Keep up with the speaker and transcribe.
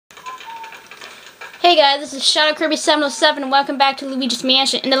Hey guys, this is Shadow Kirby 707 and welcome back to Luigi's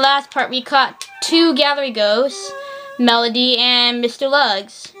Mansion. In the last part we caught two gallery ghosts, Melody and Mr.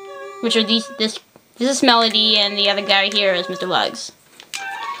 Lugs. Which are this is Melody and the other guy here is Mr. Lugs.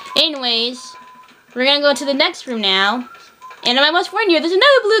 Anyways, we're gonna go to the next room now. And I must warn you, there's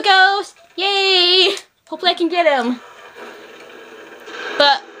another blue ghost! Yay! Hopefully I can get him.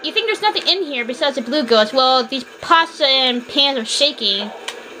 But you think there's nothing in here besides the blue ghost. Well, these pots and pans are shaking.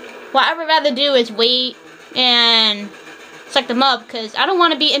 What I would rather do is wait and suck them up because I don't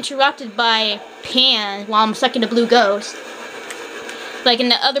want to be interrupted by pans while I'm sucking the blue ghost. Like in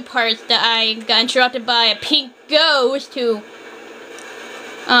the other parts that I got interrupted by a pink ghost who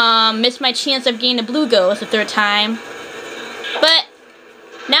missed my chance of getting a blue ghost the third time. But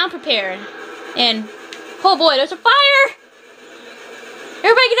now I'm prepared. And oh boy, there's a fire!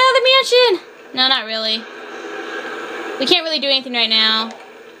 Everybody get out of the mansion! No, not really. We can't really do anything right now.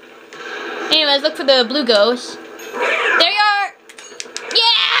 Anyways, look for the blue ghost. There you are!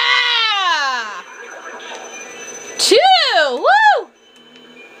 Yeah! 2! Woo!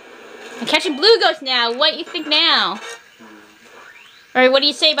 I'm catching blue ghosts now. What do you think now? Or what do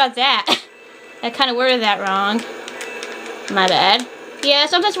you say about that? I kind of worded that wrong. My bad. Yeah,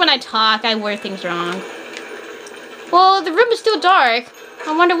 sometimes when I talk, I word things wrong. Well, the room is still dark.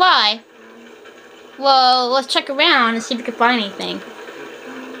 I wonder why. Well, let's check around and see if we can find anything.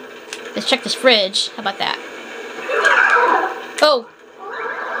 Let's check this fridge. How about that? Oh!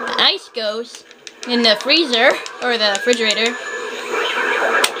 An ice ghost in the freezer, or the refrigerator.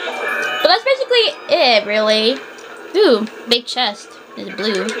 But that's basically it, really. Ooh, big chest. Is it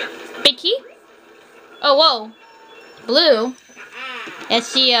blue? Big key? Oh, whoa. Blue.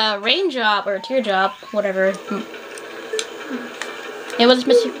 It's the raindrop, or teardrop, whatever. It was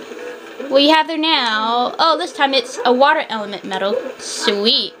missing. What you have there now? Oh, this time it's a water element medal.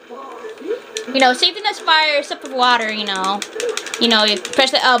 Sweet. You know, same thing as fire, except for water, you know. You know, you press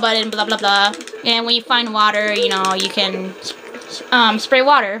the L button, blah, blah, blah. And when you find water, you know, you can spray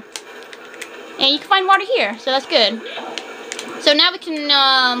water. And you can find water here, so that's good. So now we can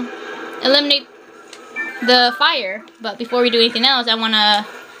eliminate the fire. But before we do anything else, I want to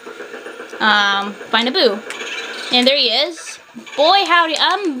find a boo. And there he is. Boy, howdy,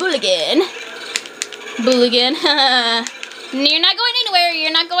 I'm Booligan. Booligan. You're not going anywhere.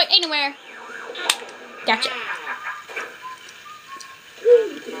 You're not going anywhere. Gotcha.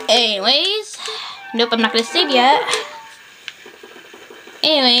 Anyways. Nope, I'm not going to save yet.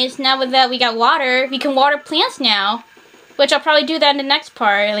 Anyways, now with that we got water, we can water plants now. Which I'll probably do that in the next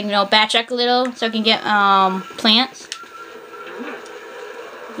part. Like, you know, backtrack a little so I can get plants.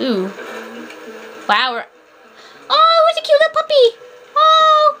 Ooh. Wow. Oh, it's a cute little puppy.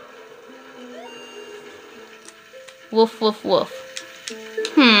 Oh. Woof, woof, woof.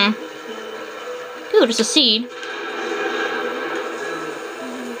 Ooh, there's a seed.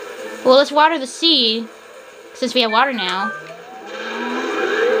 Well, let's water the seed, since we have water now.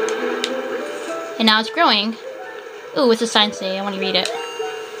 And now it's growing. Ooh, what's the sign say? I want to read it.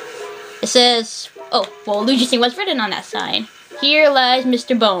 It says, oh, well, Luigi saying what's written on that sign. Here lies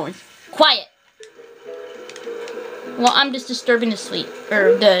Mr. Bones. Quiet. Well, I'm just disturbing the sleep,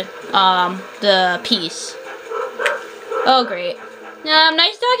 or the peace. Oh, great.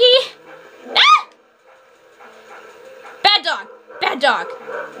 Nice doggy. Ah! Bad dog. Bad dog.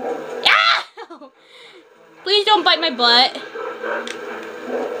 Ah! Please don't bite my butt.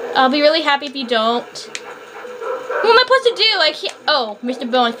 I'll be really happy if you don't. What am I supposed to do? I can't. Oh, Mr.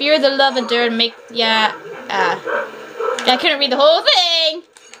 Bones, fear the love of dirt and make. Yeah. I couldn't read the whole thing.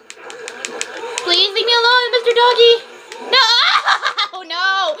 Please leave me alone, Mr. Doggy. No! Oh,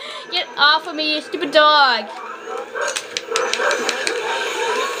 no! Get off of me, you stupid dog.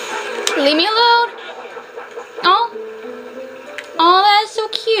 Leave me alone. Oh. Oh, that is so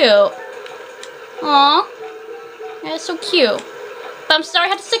cute. Aw. That is so cute. But I'm sorry I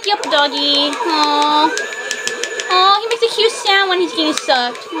had to suck you up, doggy. Aw. Aw, he makes a cute sound when he's getting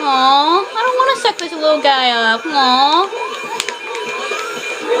sucked. Aw. I don't want to suck this little guy up. Aw.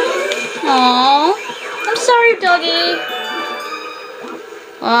 Aw. I'm sorry, doggy.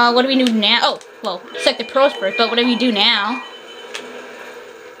 What do we do now? Oh, well, suck the pearls first, but what do we do now?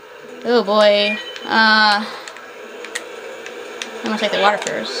 Oh boy. I'm gonna take the water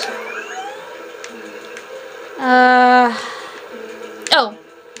first. Oh.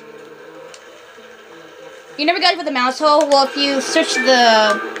 You never got to the mouse hole? Well, if you search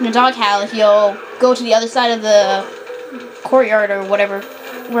the doghouse, you'll go to the other side of the courtyard or whatever,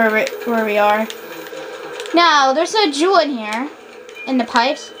 where we are. Now, there's a jewel in here, in the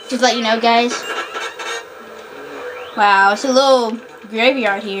pipes, just to let you know, guys. Wow, it's a little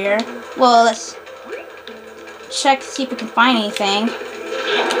graveyard here. Well, let's check to see if we can find anything.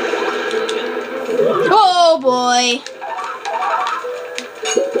 Oh boy.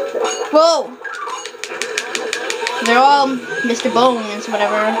 Whoa. They're all Mr. Bones,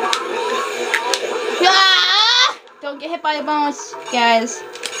 whatever. Ah! Don't get hit by the bones, guys.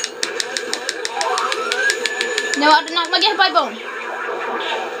 No, I did not want to get hit by a bone.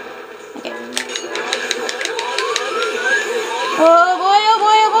 Okay. Oh boy, oh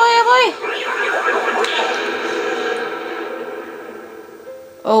boy, oh boy, oh boy.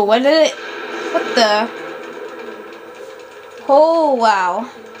 Oh, what did it? What the? Oh, wow.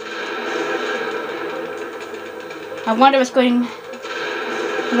 I wonder what's going...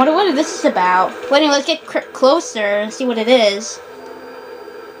 I wonder what this is about. Well, anyway, let's get closer and see what it is.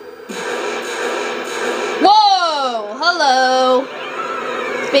 Whoa! Hello!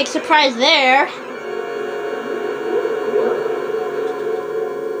 Big surprise there.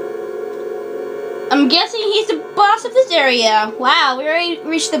 I'm guessing he's the boss of this area. Wow, we already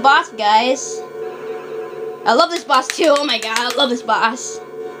reached the boss, guys. I love this boss too. Oh my god, I love this boss.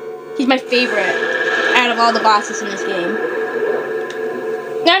 He's my favorite out of all the bosses in this game.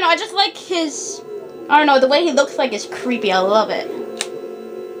 I don't know, I just like his... I don't know, the way he looks like is creepy. I love it.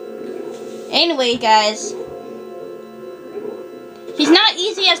 Anyway, guys. He's not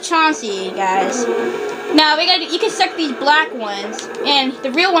easy as Chauncey, guys. Now, you can select these black ones, and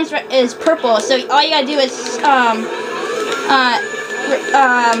the real one is purple, so all you gotta do is,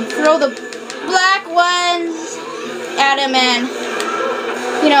 throw the black ones at him and,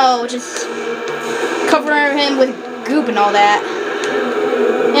 you know, just cover him with goop and all that.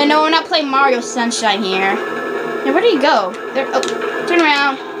 And no, we're not playing Mario Sunshine here. Now, where did he go? There, oh, turn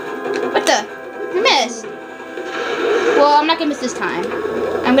around. What the? I missed. Well, I'm not gonna miss this time.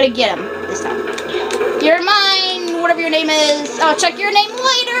 I'm gonna get him this time. You're mine, whatever your name is. I'll check your name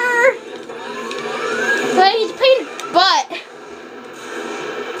later. But he's a pain in the butt.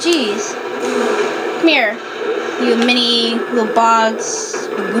 Jeez. Come here, you mini little bogs,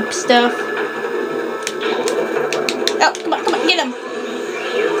 goop stuff. Oh, come on, get him.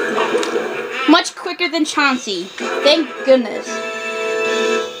 Much quicker than Chauncey. Thank goodness.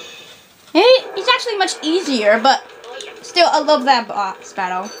 He's actually much easier, but still, I love that boss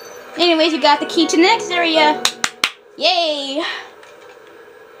battle. Anyways, you got the key to the next area. Yay!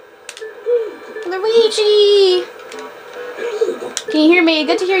 Luigi! Can you hear me?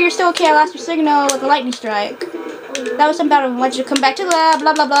 Good to hear you're still okay. I lost your signal with a lightning strike. That was something about I want you to come back to the lab,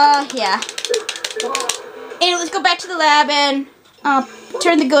 blah, blah, blah. Yeah. Anyway, let's go back to the lab and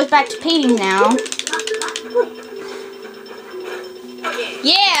turn the ghost back to painting now.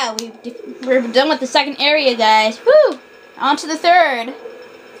 Yeah, we're done with the second area, guys. Woo! On to the third.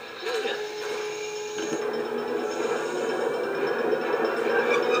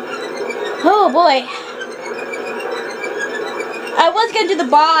 Oh boy. I was gonna do the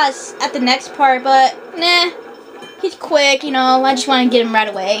boss at the next part, but nah. He's quick, you know. I just want to get him right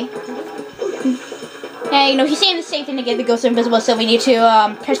away. And you know, he's saying the same thing to get the ghost invisible, so we need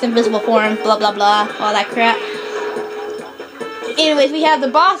to press the invisible form, blah blah blah, all that crap. Anyways, we have the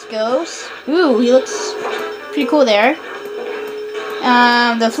boss ghost. Ooh, he looks pretty cool there.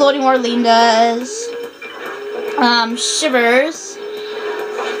 The floating Orlean does. Shivers.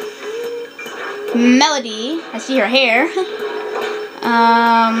 Melody. I see her hair.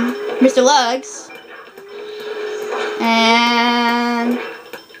 Mr. Lugs. And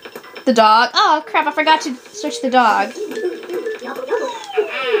the dog. Oh crap, I forgot to search the dog.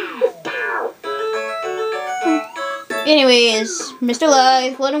 Anyways, Mr.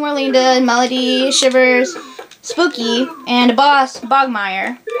 Lug, Floating Orlinda, Melody, Shivers, Spooky, and a boss,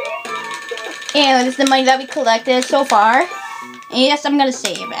 Bogmire. And this is the money that we collected so far. And yes, I'm gonna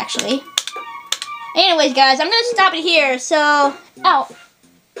save, actually. Anyways, guys, I'm gonna stop it here. So,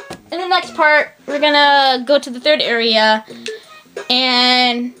 in the next part, we're gonna go to the third area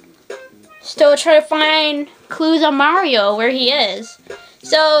and still try to find clues on Mario, where he is.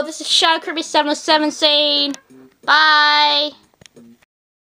 So, this is Shadow Kirby 707 saying bye.